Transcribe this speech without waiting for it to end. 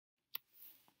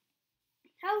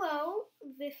Hello,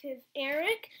 this is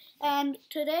Eric, and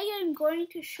today I'm going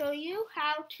to show you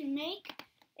how to make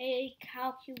a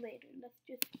calculator. Let's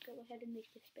just go ahead and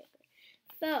make this bigger.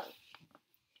 So,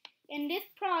 in this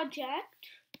project,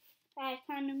 I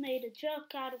kind of made a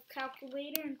joke out of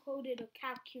calculator and called it a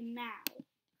calcu-now.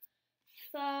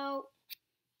 So,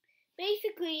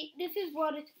 basically, this is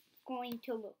what it's going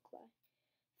to look like.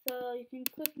 So, you can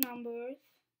click numbers,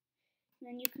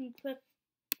 then you can click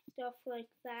stuff like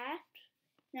that.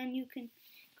 Then you can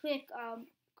click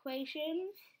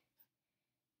equations,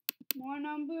 more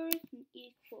numbers, and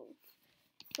equals.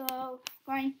 So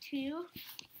I'm going to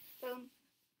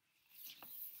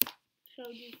show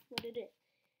you what it is.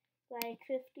 Like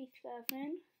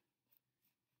 57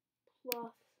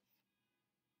 plus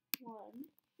 1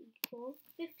 equals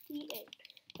 58.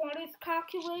 So this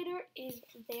calculator is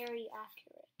very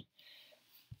accurate.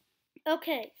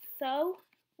 Okay, so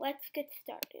let's get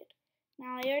started.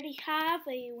 Now I already have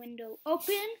a window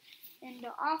open in the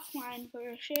offline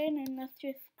version, and let's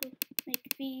just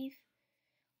make these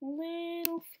a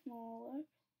little smaller.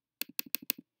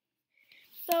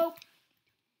 So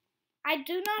I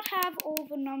do not have all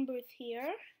the numbers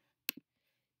here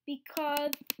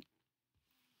because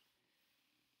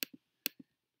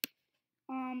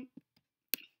it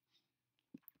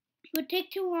would take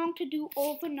too long to do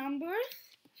all the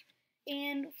numbers,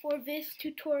 and for this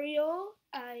tutorial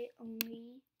I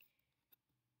only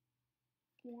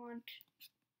want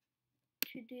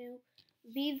to do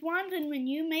these ones, and when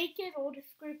you make it, all the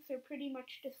scripts are pretty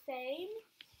much the same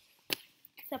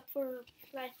except for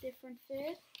slight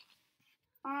differences.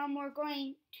 We're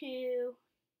going to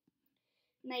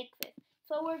make this.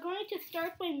 So we're going to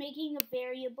start by making a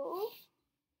variable.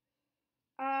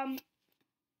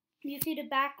 You see the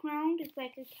background is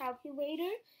like a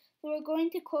calculator. So we're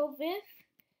going to call this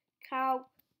calculator.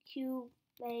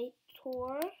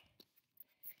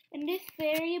 And this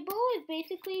variable is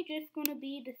basically just going to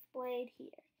be displayed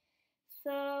here.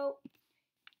 So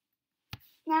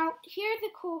now here's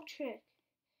a cool trick.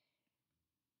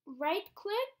 Right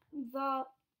click the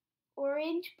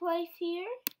orange place here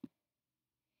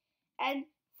and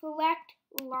select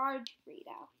large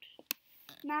readout.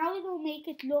 Now it will make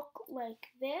it look like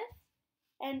this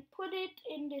and put it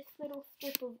in this little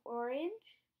strip of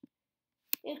orange.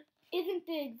 It isn't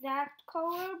the exact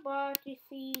color, but you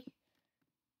see,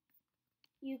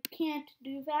 you can't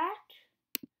do that.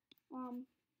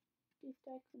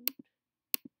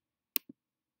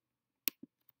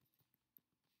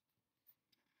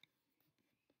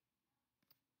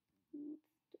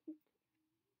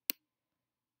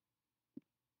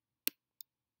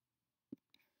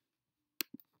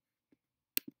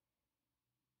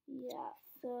 Yeah,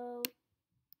 so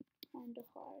kind of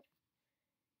hard.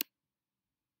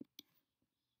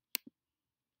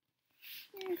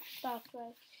 Stop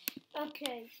right.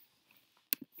 Okay,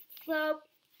 so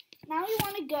now you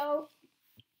want to go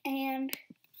and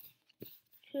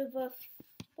to the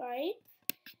site,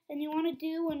 and you want to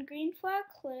do when green flag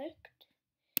clicked.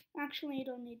 Actually, you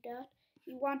don't need that.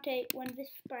 You want when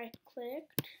this sprite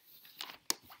clicked.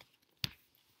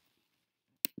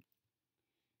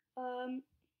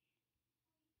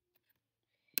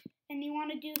 And you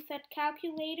want to do set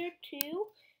calculator 2.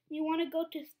 You want to go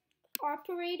to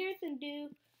operators and do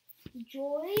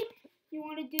join. You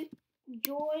want to do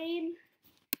join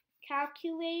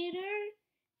calculator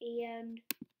and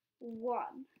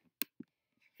 1.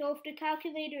 So if the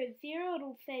calculator is 0,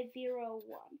 it'll say 0,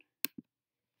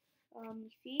 1.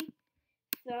 See?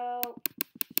 So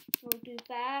we'll do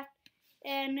that.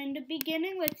 And in the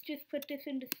beginning, let's just put this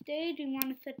in the stage. We want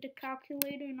to set the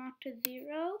calculator not to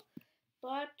 0,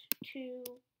 but to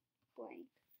blank.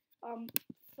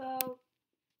 So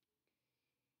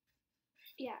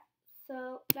yeah,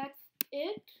 so that's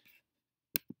it.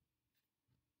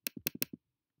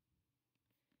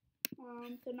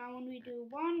 So now when we do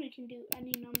 1, we can do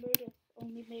any number that's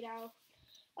only made out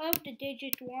of the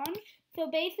digit 1. So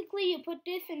basically you put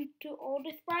this into all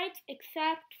the sprites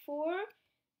except for,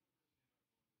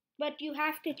 but you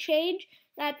have to change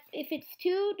that if it's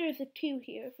 2, there's a 2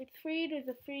 here. If it's 3, there's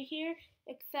a 3 here,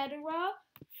 etc.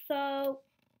 So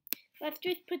let's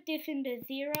just put this into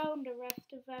 0, and the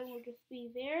rest of them will just be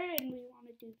there, and we want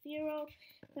to do 0.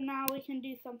 So now we can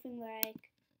do something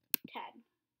like 10,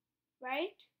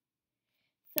 right?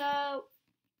 So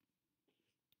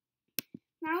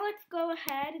now let's go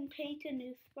ahead and paint a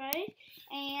new sprite,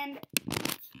 and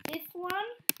this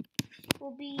one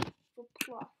will be the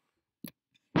plus.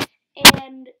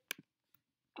 And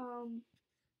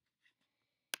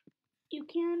you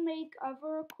can make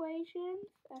other equations.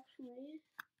 Actually,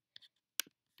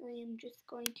 I am just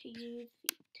going to use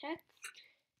the text.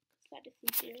 I this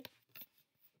is easier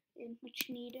and much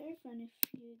neater than if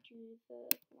you do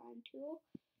the line tool.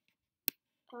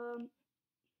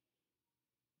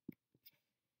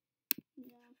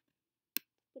 Yeah,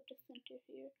 put the center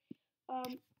here.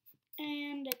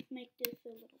 And let's make this a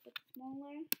little bit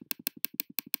smaller.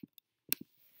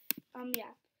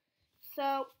 Yeah. So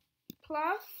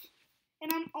plus,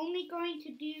 and I'm only going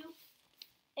to do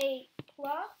a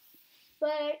plus,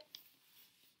 but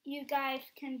you guys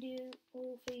can do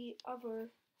all the other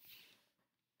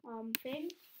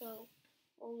things. So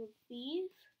all of these,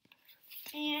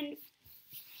 and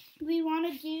we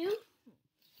want to do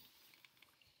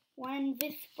when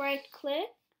this sprite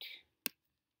clicked,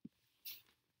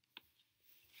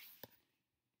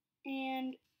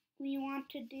 and we want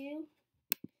to do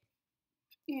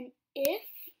an if,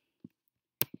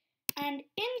 and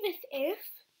in this if,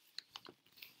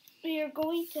 we are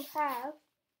going to have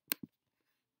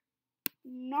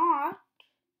not,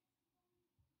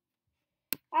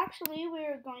 actually we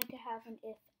are going to have an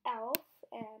if else,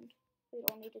 and we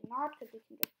don't need a not because we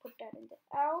can just put that into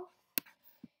else.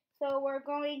 So we're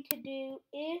going to do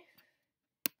if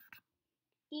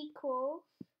equals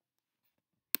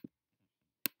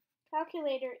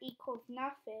calculator equals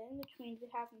nothing, which means we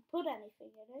haven't put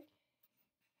anything in it.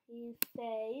 You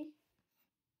say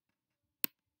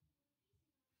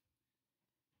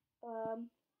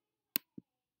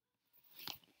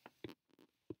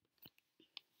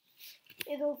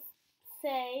it'll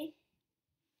say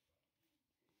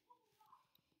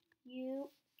you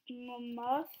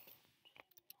must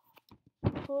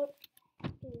put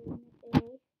in a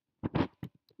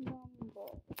number.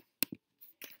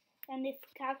 And if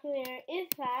calculator is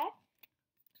that,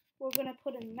 we're going to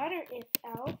put another if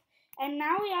else. And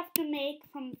now we have to make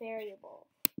some variables.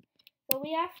 So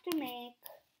we have to make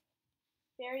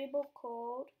variable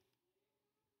called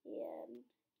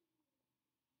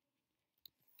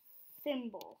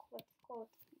symbol. Let's call it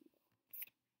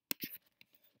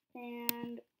symbol.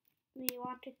 And we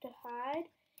want it to hide.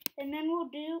 And then we'll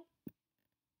do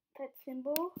that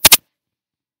symbol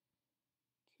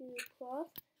to plus.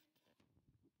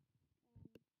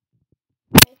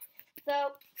 Okay.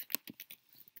 So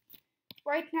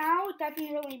right now it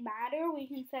doesn't really matter. We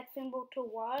can set symbol to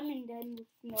 1 and then it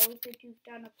knows that you've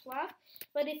done a plus.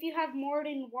 But if you have more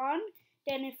than 1,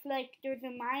 then if like there's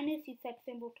a minus, you set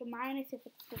symbol to minus. If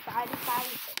it's divided by,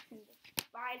 you set symbol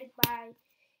divided by,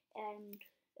 and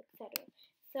etc.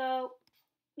 So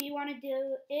we want to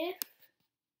do if,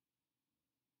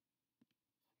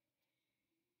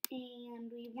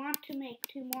 and we want to make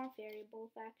 2 more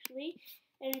variables actually,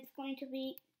 and it's going to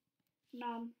be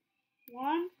num1,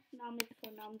 num is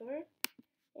for number,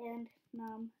 and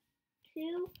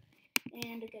num2,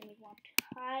 and again we want to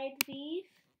hide these.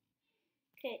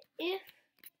 Okay, if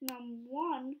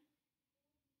num1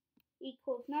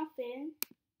 equals nothing,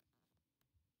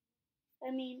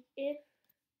 if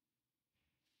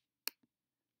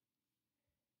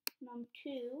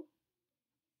num2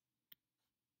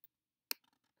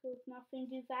 equals nothing,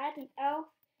 do that, and else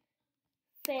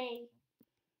say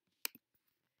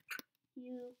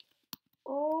you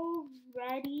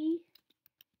already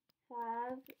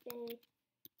have a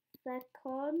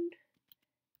second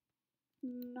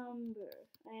number.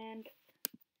 And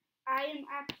I am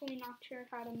actually not sure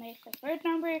how to make a third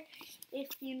number. If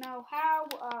you know how,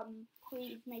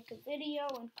 please make a video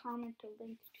and comment a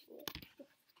link to it.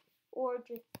 Or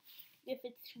just, if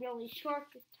it's really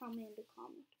short, just tell me in the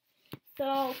comments.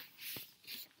 So,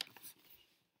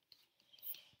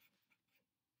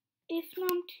 if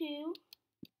num2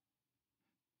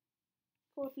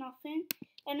 equals nothing,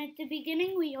 and at the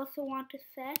beginning we also want to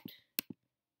set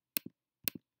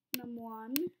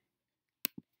num1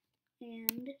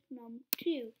 and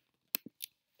num2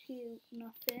 to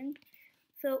nothing.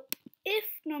 So if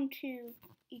num2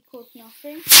 equals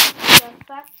nothing, does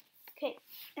that. Okay,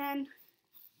 and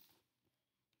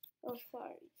oh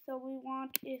sorry. So we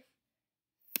want if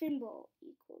symbol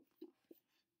equals nothing,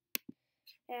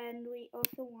 and we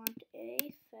also want a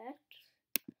set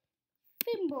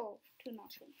symbol to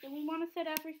nothing. So we want to set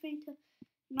everything to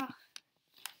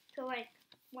like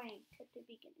blank at the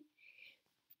beginning.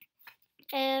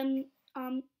 And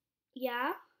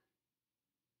yeah,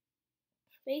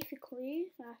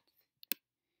 basically that's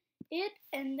it.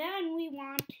 And then we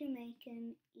want to make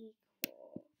an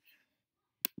equal.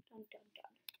 Dun dun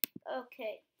dun.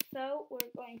 Okay, so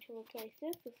we're going to replace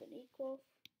this with an equal.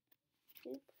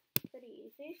 Oops, pretty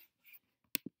easy.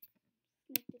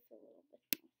 Make this a little bit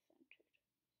more centered.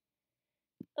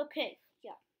 Okay,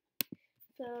 yeah.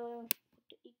 So put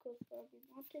the equals where we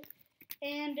want it.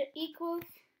 And the equals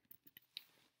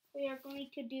we are going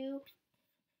to do.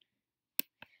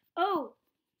 Oh,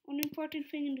 one important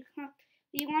thing in the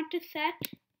we want to set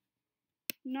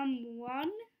num1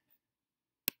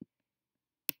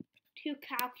 to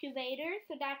calculator,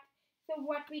 so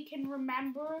what we can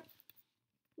remember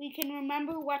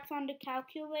what's on the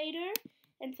calculator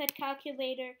and set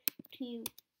calculator to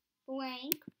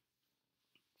blank.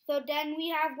 So then we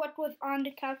have what was on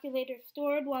the calculator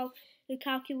stored while the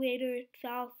calculator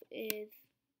itself is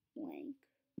blank.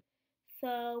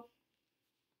 So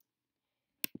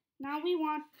now we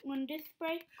want, when this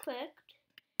sprite clicked,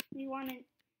 we want an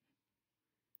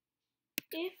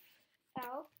if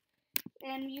else,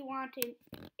 and we want an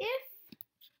if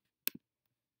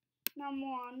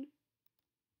num1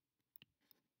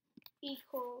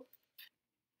 equals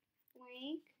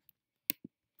blank,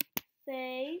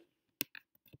 say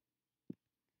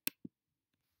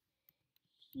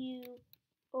you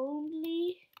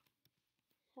only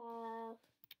have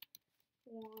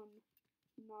one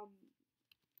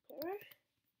number,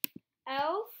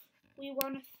 else we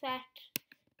want to set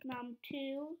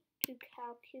num2 to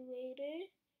calculator,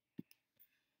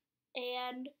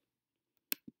 and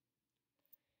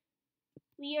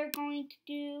we are going to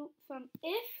do some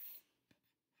ifs.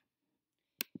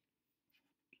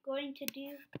 Going to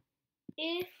do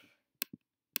if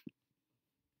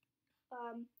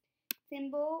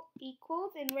symbol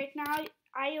equals, and right now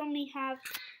I only have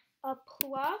a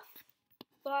plus,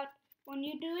 but when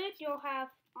you do it you'll have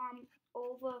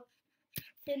over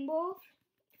symbols,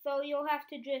 so you'll have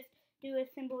to just do a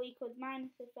symbol equals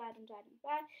minus if that and that and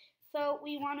that. So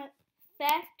we want to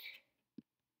set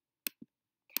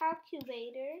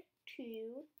calculator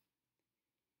to,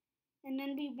 and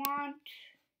then we want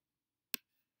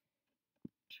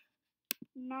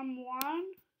num1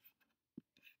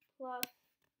 plus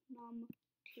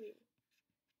num2.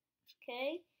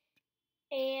 Okay,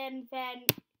 and then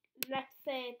let's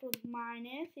say it was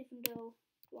minus, even though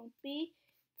it won't be,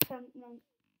 some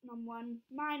num1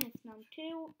 minus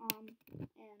num2, and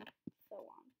so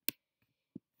on.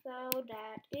 So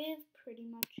that is pretty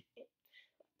much it.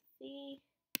 Let's see.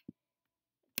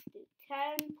 Let's do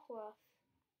 10 plus.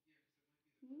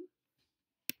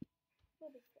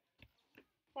 What is that?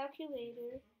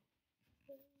 Calculator.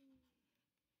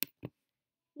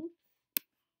 Oops.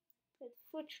 Let's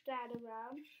switch that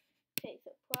around. Okay,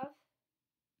 so plus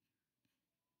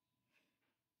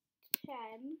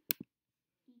 10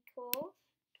 equals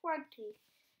 20.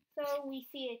 So we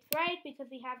see it's right because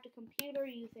we have the computer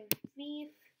using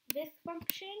this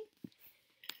function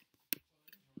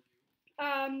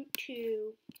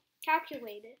to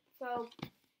calculate it. So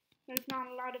there's not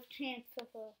a lot of chance of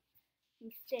a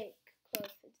mistake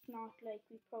because it's not like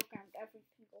we programmed every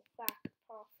single fact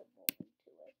possible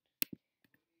into it.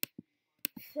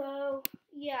 So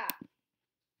yeah,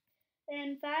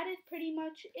 and that is pretty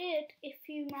much it. If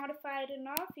you modify it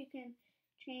enough, you can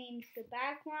change the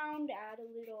background, add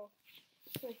a little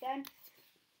prevent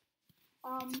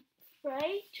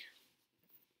sprite,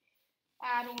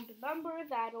 add all the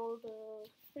numbers, add all the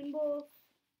symbols.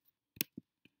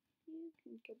 You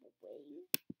can give away.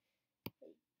 I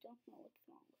don't know what's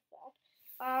wrong with that.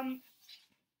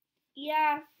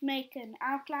 Yeah, make an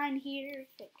outline here,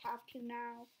 say have to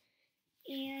now,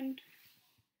 and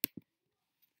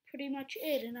pretty much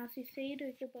it. And as you see,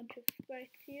 there's a bunch of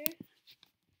sprites here.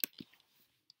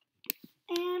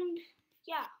 And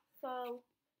yeah, so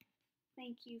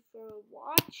thank you for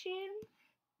watching.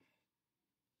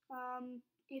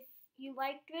 If you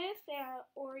like this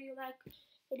or you like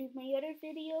any of my other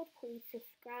videos, please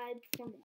subscribe for more.